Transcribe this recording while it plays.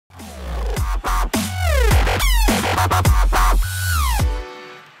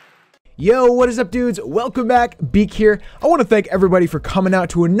Yo, what is up, dudes? Welcome back. Beak here. I want to thank everybody for coming out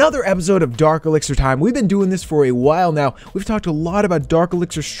to another episode of Dark Elixir Time. We've been doing this for a while now. We've talked a lot about Dark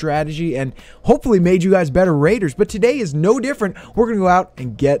Elixir strategy and hopefully made you guys better raiders, but today is no different. We're going to go out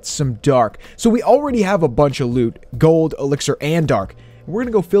and get some Dark. So we already have a bunch of loot, gold, elixir, and Dark. We're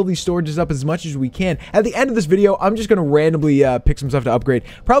going to go fill these storages up as much as we can. At the end of this video, I'm just going to randomly pick some stuff to upgrade.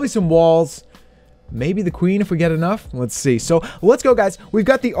 Probably some walls. Maybe the queen if we get enough. Let's see. So let's go, guys. We've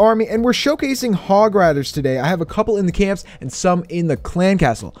got the army and we're showcasing hog riders today. I have a couple in the camps and some in the clan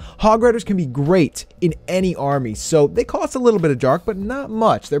castle. Hog riders can be great in any army. So they cost a little bit of Dark, but not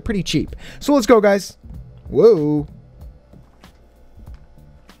much. They're pretty cheap. So let's go, guys. Whoa.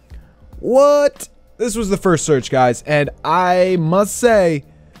 What? This was the first search, guys. And I must say,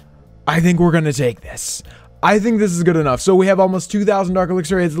 I think we're going to take this. I think this is good enough. So we have almost 2,000 Dark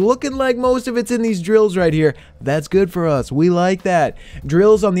Elixir. It's looking like most of it's in these drills right here. That's good for us. We like that.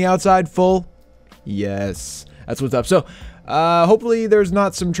 Drills on the outside full. Yes. That's what's up. So hopefully there's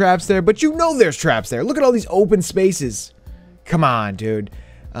not some traps there. But you know there's traps there. Look at all these open spaces. Come on, dude.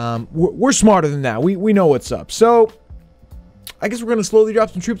 We're smarter than that. We know what's up. So I guess we're going to slowly drop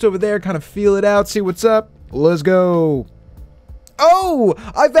some troops over there. Kind of feel it out. See what's up. Let's go. Oh,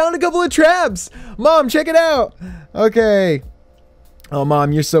 I found a couple of traps. Mom, check it out. Okay. Oh,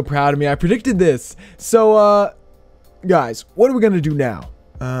 Mom, you're so proud of me. I predicted this. So, guys, what are we going to do now?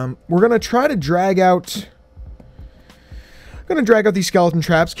 We're going to try to drag out... these skeleton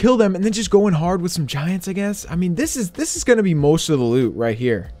traps, kill them, and then just go in hard with some giants, I guess. I mean, this is going to be most of the loot right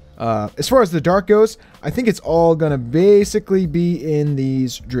here. As far as the Dark goes, I think it's all gonna basically be in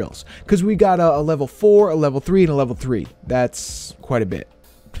these drills because we got a level 4, a level 3, and a level 3. That's quite a bit.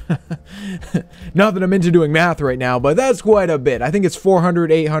 Not that I'm into doing math right now, but that's quite a bit. I think it's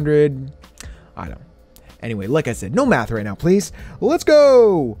 400, 800. I don't know. Anyway, like I said, no math right now, please. Let's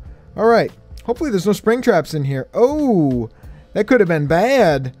go. All right. Hopefully there's no spring traps in here. Oh, that could have been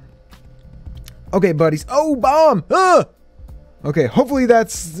bad. Okay, buddies. Oh, bomb. Ah! Okay, hopefully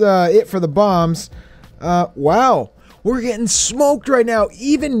that's it for the bombs. Wow, we're getting smoked right now.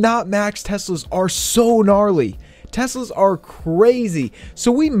 Even not max Teslas are so gnarly. Teslas are crazy.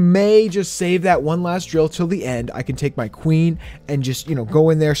 So we may just save that one last drill till the end. I can take my queen and just, you know,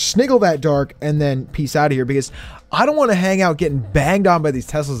 go in there, sniggle that Dark, and then peace out of here because I don't want to hang out getting banged on by these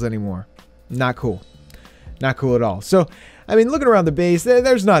Teslas anymore. Not cool. Not cool at all. So, I mean, looking around the base,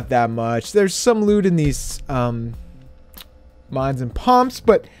 there's not that much. There's some loot in these... mines and pumps,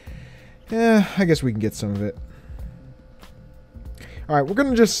 but I guess we can get some of it. All right, we're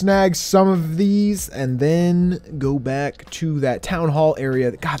gonna just snag some of these and then go back to that town hall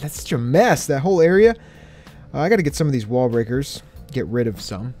area. God, that's such a mess, that whole area. I gotta get some of these wall breakers, get rid of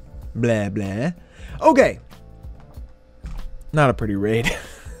some. Blah blah. Okay, not a pretty raid.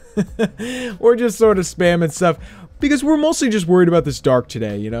 We're just sort of spamming stuff because we're mostly just worried about this Dark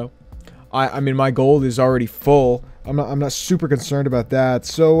today, you know. I mean, my gold is already full. I'm not super concerned about that.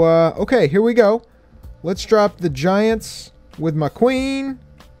 So, okay, here we go. Let's drop the giants with my queen.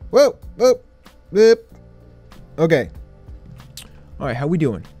 Whoa, whoa, whip. Okay. All right, how we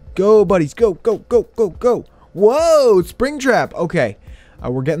doing? Go, buddies. Go, go, go, go, go. Whoa, spring trap. Okay,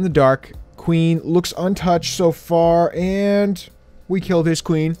 we're getting the Dark. Queen looks untouched so far, and we killed his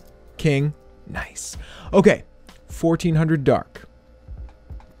queen. King. Nice. Okay, 1,400 Dark.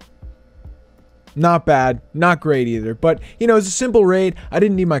 Not bad, not great either, but you know, it's a simple raid. I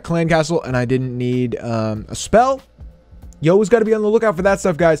didn't need my clan castle and I didn't need a spell. You always got to be on the lookout for that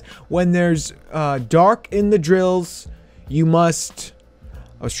stuff, guys. When there's Dark in the drills, you must...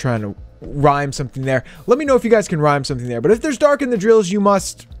 I was trying to rhyme something there. Let me know if you guys can rhyme something there, but if there's Dark in the drills, you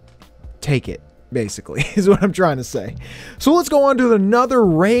must take it, basically, is what I'm trying to say. So let's go on to another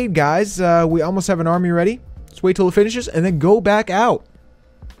raid, guys. We almost have an army ready. Let's wait till it finishes and then go back out.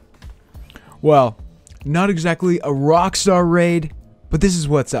 Well, not exactly a rockstar raid, but this is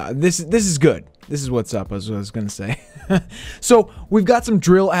what's up. This is good. This is what's up, as I was going to say. So, we've got some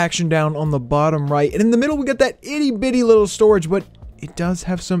drill action down on the bottom right. And in the middle, we got that itty-bitty little storage, but it does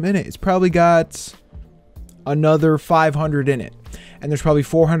have some in it. It's probably got another 500 in it. And there's probably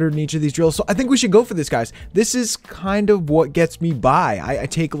 400 in each of these drills. So, I think we should go for this, guys. This is kind of what gets me by. I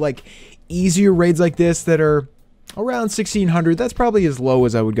take, like, easier raids like this that are around 1,600. That's probably as low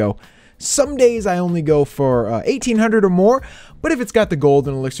as I would go. Some days I only go for 1,800 or more, but if it's got the gold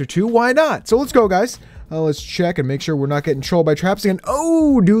and elixir too, why not? So let's go, guys. Let's check and make sure we're not getting trolled by traps again.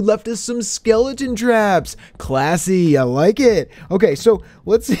 Oh, dude left us some skeleton traps. Classy, I like it. Okay, so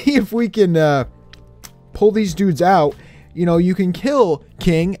let's see if we can pull these dudes out. You know, you can kill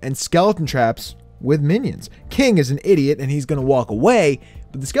king and skeleton traps with minions. King is an idiot and he's gonna walk away,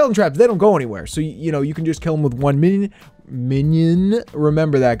 but the skeleton traps, they don't go anywhere. So, you know, you can just kill him with one minion.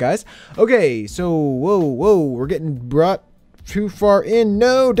 Remember that, guys. Okay, so, whoa, we're getting brought too far in.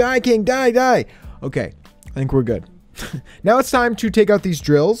 No, die, King, die. Okay, I think we're good. Now it's time to take out these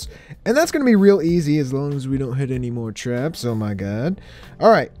drills, and that's going to be real easy as long as we don't hit any more traps. Oh my god.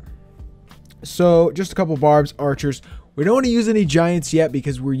 Alright, so just a couple barbs, archers. We don't want to use any giants yet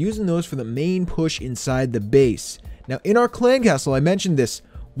because we're using those for the main push inside the base. Now in our clan castle, I mentioned this,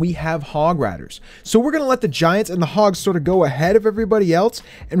 we have hog riders. So we're going to let the giants and the hogs sort of go ahead of everybody else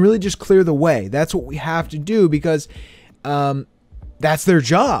and really just clear the way. That's what we have to do because that's their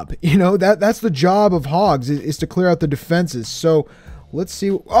job. You know, that's the job of hogs is to clear out the defenses. So let's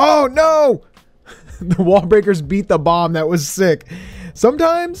see. Oh no! The wall breakers beat the bomb. That was sick.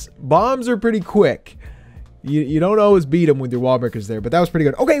 Sometimes bombs are pretty quick. You don't always beat them with your wall breakers there, but that was pretty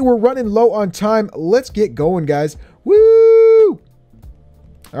good. Okay, we're running low on time. Let's get going, guys. Woo!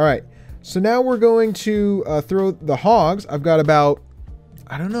 All right. So now we're going to throw the hogs. I've got about,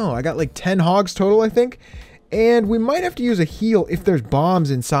 I don't know, I got like 10 hogs total, I think. And we might have to use a heal if there's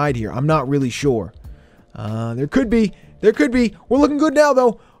bombs inside here. I'm not really sure. There could be. We're looking good now,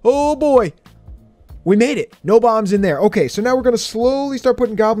 though. Oh, boy. We made it. No bombs in there. Okay, so now we're going to slowly start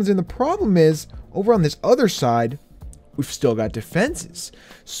putting goblins in. The problem is, over on this other side, we've still got defenses.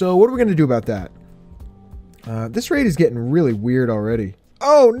 So what are we going to do about that? This raid is getting really weird already.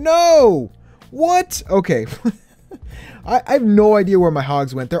 Oh, no! What? Okay. I have no idea where my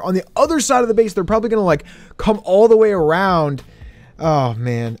hogs went. They're on the other side of the base. They're probably going to, like, come all the way around. Oh,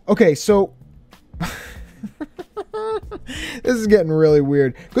 man. Okay, so this is getting really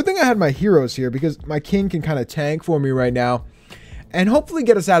weird. Good thing I had my heroes here because my king can kind of tank for me right now and hopefully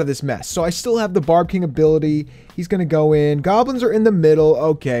get us out of this mess. So I still have the Barb King ability. He's going to go in. Goblins are in the middle.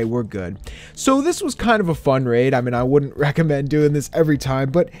 Okay, we're good. So this was kind of a fun raid. I mean, I wouldn't recommend doing this every time,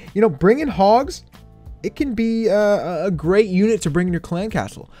 but, you know, bringing hogs, it can be a great unit to bring in your clan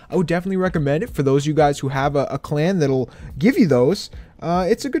castle. I would definitely recommend it for those of you guys who have a clan that'll give you those.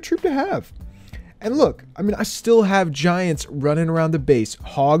 It's a good troop to have. And look, I mean, I still have giants running around the base.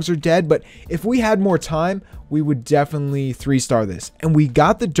 Hogs are dead, but if we had more time, we would definitely 3-star this. And we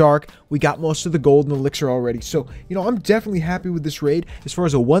got the dark, we got most of the golden elixir already. So, you know, I'm definitely happy with this raid. As far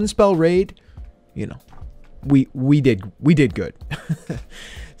as a 1-spell raid, you know, we did good.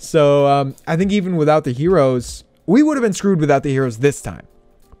 So, I think even without the heroes, we would have been screwed without the heroes this time.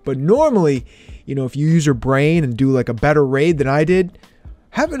 But normally, you know, if you use your brain and do like a better raid than I did,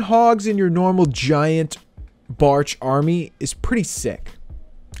 having hogs in your normal giant barch army is pretty sick.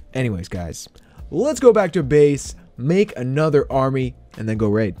 Anyways, guys, let's go back to base, make another army, and then go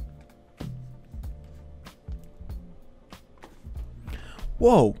raid.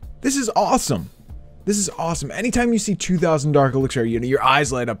 Whoa, this is awesome. This is awesome. Anytime you see 2,000 Dark Elixir, you know, your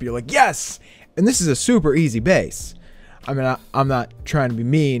eyes light up. You're like, yes! And this is a super easy base. I mean, I'm not trying to be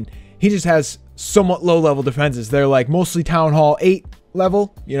mean. He just has somewhat low-level defenses. They're like mostly Town Hall 8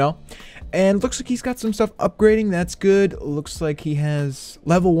 level, you know? And looks like he's got some stuff upgrading. That's good. Looks like he has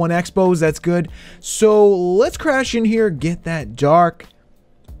level 1 expos. That's good. So let's crash in here, get that dark,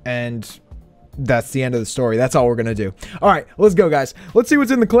 and that's the end of the story. That's all we're gonna do. All right, let's go, guys. Let's see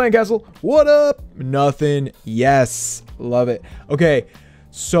what's in the clan castle. What up? Nothing. Yes, love it. Okay,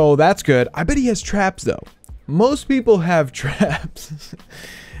 so that's good. I bet he has traps, though. Most people have traps.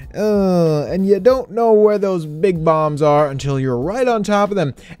 And you don't know where those big bombs are until you're right on top of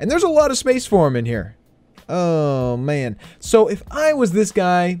them. And there's a lot of space for them in here. Oh, man. So if I was this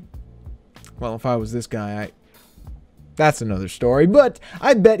guy, well, if I was this guy, that's another story. But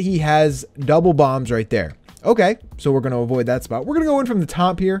I bet he has double bombs right there. Okay, so we're going to avoid that spot. We're going to go in from the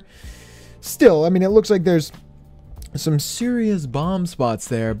top here. Still, I mean, it looks like there's some serious bomb spots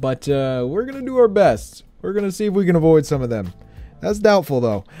there. But we're going to do our best. We're going to see if we can avoid some of them. That's doubtful,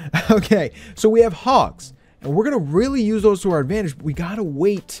 though. Okay, so we have hogs, and we're going to really use those to our advantage. We got to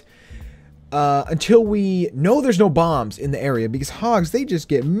wait until we know there's no bombs in the area, because hogs, they just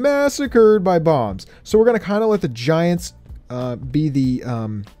get massacred by bombs. So we're going to kind of let the giants be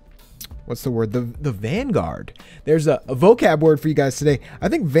the, what's the word? The vanguard. There's a vocab word for you guys today. I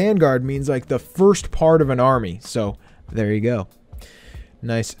think vanguard means like the first part of an army. So there you go.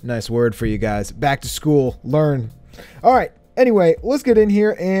 Nice word for you guys. Back to school. Learn. All right. Anyway, let's get in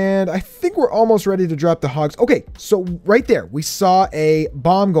here, and I think we're almost ready to drop the hogs. Okay, so right there, we saw a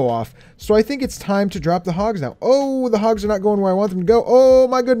bomb go off, so I think it's time to drop the hogs now. Oh, the hogs are not going where I want them to go. Oh,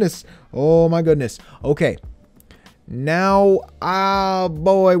 my goodness. Oh, my goodness. Okay. Now,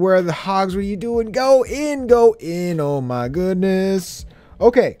 boy, where are the hogs? What are you doing? Go in, go in. Oh, my goodness.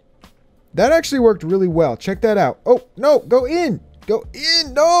 Okay. That actually worked really well. Check that out. Oh, no, go in. Go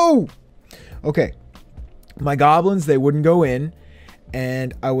in. No. Okay. My goblins, they wouldn't go in.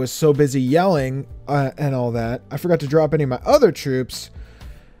 And I was so busy yelling and all that, I forgot to drop any of my other troops.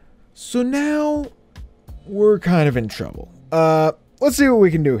 So now we're kind of in trouble. Let's see what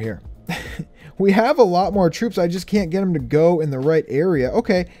we can do here. We have a lot more troops. I just can't get them to go in the right area.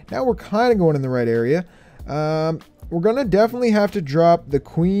 Okay, now we're kind of going in the right area. We're going to definitely have to drop the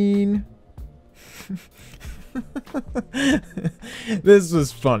queen. This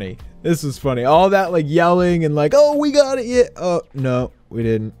was funny. This was funny. All that like yelling and like, oh, we got it. Yeah. Oh, no, we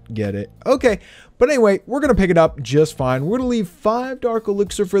didn't get it. Okay. But anyway, we're going to pick it up just fine. We're going to leave 5 Dark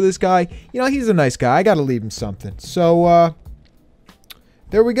Elixir for this guy. You know, he's a nice guy. I got to leave him something. So,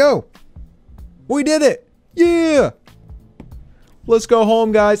 there we go. We did it. Yeah. Let's go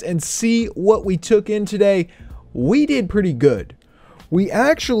home, guys, and see what we took in today. We did pretty good. We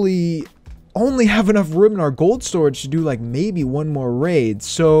actually only have enough room in our gold storage to do like maybe one more raid.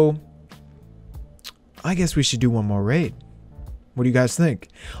 So I guess we should do one more raid. What do you guys think?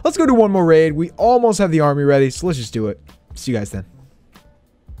 Let's go do one more raid. We almost have the army ready, so let's just do it. See you guys then.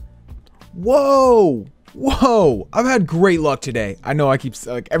 Whoa! Whoa! I've had great luck today. I know I keep,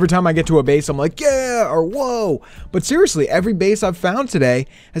 like, every time I get to a base, I'm like, yeah, or whoa. But seriously, every base I've found today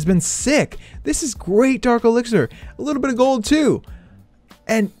has been sick. This is great Dark Elixir. A little bit of gold too.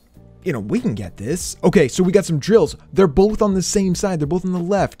 And, you know, we can get this. Okay, so we got some drills. They're both on the same side. They're both on the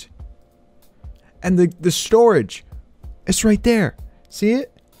left. And the storage, it's right there. See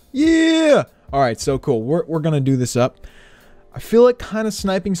it? Yeah! Alright, so cool. We're gonna do this up. I feel like kind of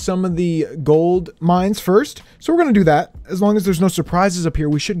sniping some of the gold mines first. So we're going to do that. As long as there's no surprises up here,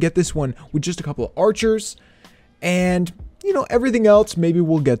 we should get this one with just a couple of archers. And, you know, everything else, maybe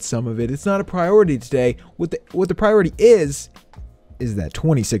we'll get some of it. It's not a priority today. What the priority is that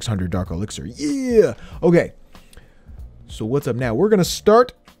 2600 Dark Elixir. Yeah! Okay. So what's up now? We're going to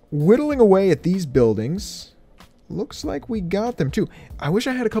start whittling away at these buildings. Looks like we got them too. I wish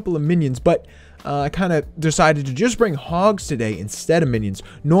I had a couple of minions, but I kind of decided to just bring hogs today instead of minions.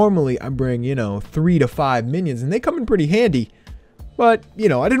 Normally, I bring, you know, 3 to 5 minions, and they come in pretty handy. But, you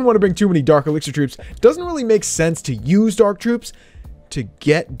know, I didn't want to bring too many Dark Elixir troops. Doesn't really make sense to use Dark troops to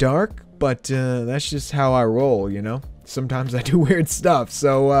get Dark, but that's just how I roll, you know? Sometimes I do weird stuff,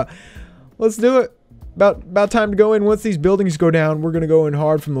 so let's do it. About time to go in. Once these buildings go down, we're going to go in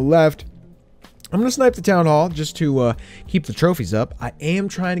hard from the left. I'm going to snipe the town hall just to keep the trophies up. I am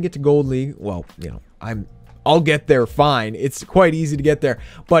trying to get to Gold League. Well, you know, I'll get there fine. It's quite easy to get there.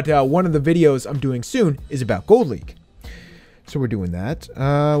 But one of the videos I'm doing soon is about Gold League. So we're doing that.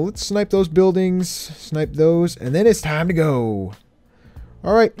 Let's snipe those buildings, snipe those, and then it's time to go.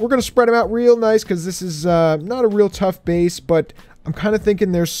 All right, we're going to spread them out real nice because this is not a real tough base, but I'm kind of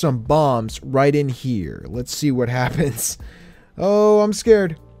thinking there's some bombs right in here. Let's see what happens. Oh, I'm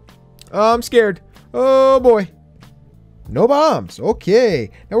scared. I'm scared. Oh, boy. No bombs. Okay.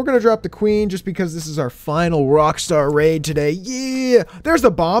 Now we're going to drop the queen just because this is our final Rockstar raid today. Yeah. There's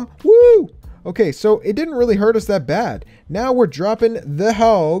the bomb. Woo. Okay, so it didn't really hurt us that bad. Now we're dropping the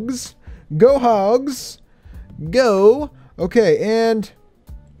hogs. Go, hogs. Go. Okay, and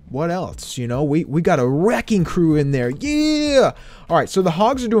what else? You know, we got a wrecking crew in there. Yeah. All right, so the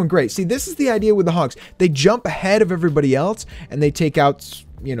hogs are doing great. See, this is the idea with the hogs. They jump ahead of everybody else, and they take out,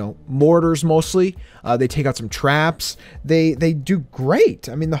 you know, mortars mostly. They take out some traps. They do great.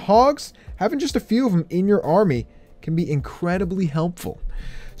 I mean, the hogs, having just a few of them in your army can be incredibly helpful.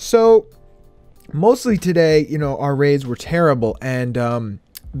 So mostly today, you know, our raids were terrible, and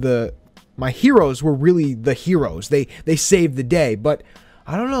my heroes were really the heroes. They saved the day, but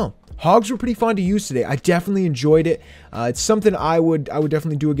I don't know. Hogs were pretty fun to use today. I definitely enjoyed it. It's something I would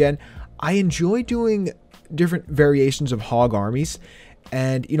definitely do again. I enjoy doing different variations of hog armies.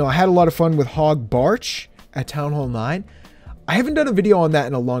 And, you know, I had a lot of fun with Hog Barch at Town Hall 9. I haven't done a video on that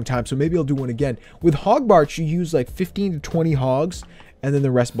in a long time, so maybe I'll do one again. With Hog Barch, you use like 15 to 20 hogs, and then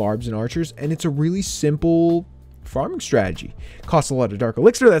the rest barbs and archers, and it's a really simple farming strategy. Costs a lot of Dark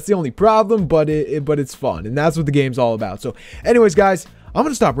Elixir, that's the only problem, but it's fun, and that's what the game's all about. So, anyways, guys, I'm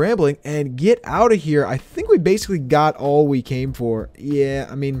going to stop rambling and get out of here. I think we basically got all we came for. Yeah,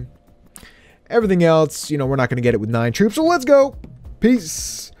 I mean, everything else, you know, we're not going to get it with 9 troops, so let's go.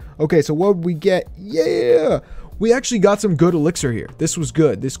 Peace. Okay, so what did we get? Yeah, we actually got some good elixir here. This was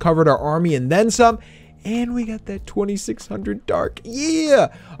good. This covered our army and then some, and we got that 2600 dark. Yeah.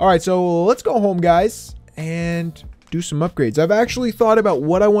 All right, so let's go home, guys, and do some upgrades. I've actually thought about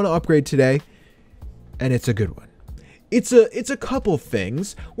what I want to upgrade today, and it's a good one. It's a couple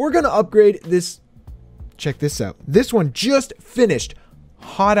things. We're gonna upgrade this. Check this out. This one just finished.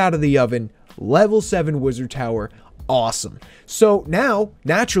 hot out of the oven, level 7 wizard tower. Awesome. So now,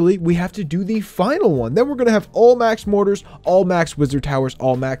 naturally, we have to do the final one. Then we're going to have all max mortars, all max wizard towers,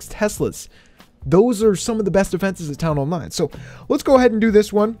 all max Teslas. Those are some of the best defenses at Town Hall 9. So let's go ahead and do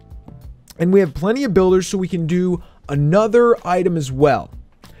this one. And we have plenty of builders, so we can do another item as well.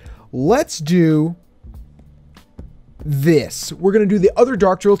 Let's do this. We're going to do the other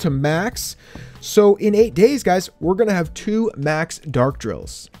dark drill to max. So in 8 days, guys, we're going to have 2 max dark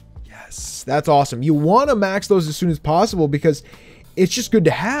drills. Yes, that's awesome. You want to max those as soon as possible because it's just good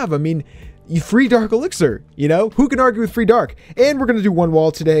to have. I mean, you free Dark Elixir, you know? Who can argue with free Dark? And we're going to do 1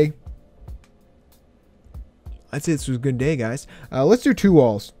 wall today. I'd say this was a good day, guys. Let's do 2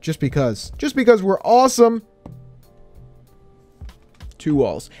 walls just because. Just because we're awesome. 2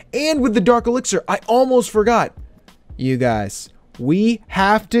 walls. And with the Dark Elixir, I almost forgot. You guys, we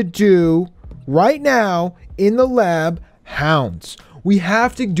have to do right now in the lab hounds. We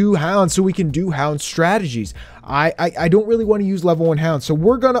have to do hounds so we can do hound strategies. I don't really want to use level 1 hounds, so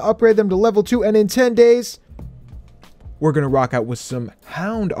we're going to upgrade them to level 2, and in 10 days, we're going to rock out with some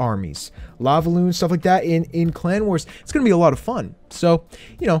hound armies. Lava loons, stuff like that in Clan Wars. It's going to be a lot of fun. So,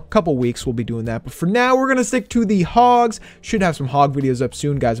 you know, a couple weeks we'll be doing that. But for now, we're going to stick to the hogs. Should have some hog videos up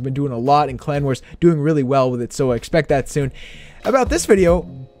soon, guys. I've been doing a lot in Clan Wars, doing really well with it, so I expect that soon. About this video,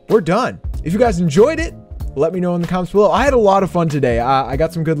 we're done. If you guys enjoyed it, let me know in the comments below. I had a lot of fun today. I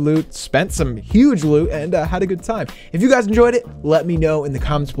got some good loot, spent some huge loot, and had a good time. If you guys enjoyed it, let me know in the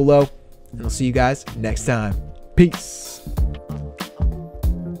comments below. And I'll see you guys next time. Peace.